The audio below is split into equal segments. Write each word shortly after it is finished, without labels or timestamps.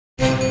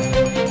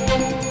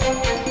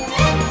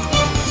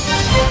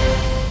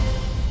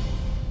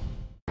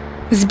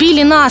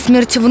Сбили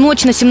насмерть. В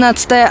ночь на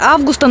 17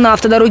 августа на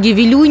автодороге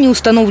Вилюй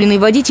неустановленный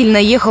водитель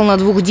наехал на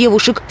двух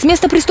девушек. С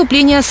места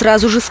преступления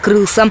сразу же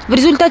скрылся. В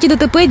результате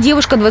ДТП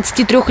девушка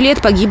 23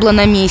 лет погибла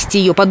на месте.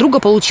 Ее подруга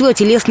получила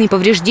телесные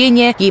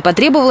повреждения. Ей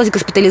потребовалась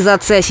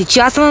госпитализация.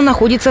 Сейчас она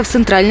находится в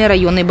Центральной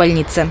районной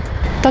больнице.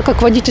 Так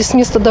как водитель с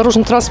места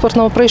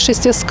дорожно-транспортного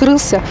происшествия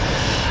скрылся,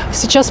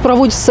 сейчас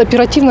проводятся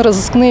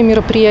оперативно-розыскные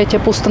мероприятия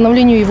по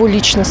установлению его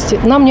личности.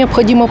 Нам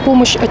необходима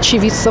помощь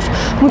очевидцев.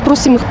 Мы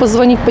просим их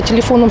позвонить по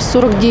телефонам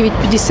 49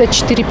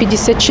 54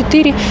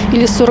 54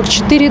 или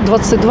 44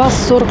 22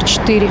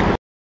 44.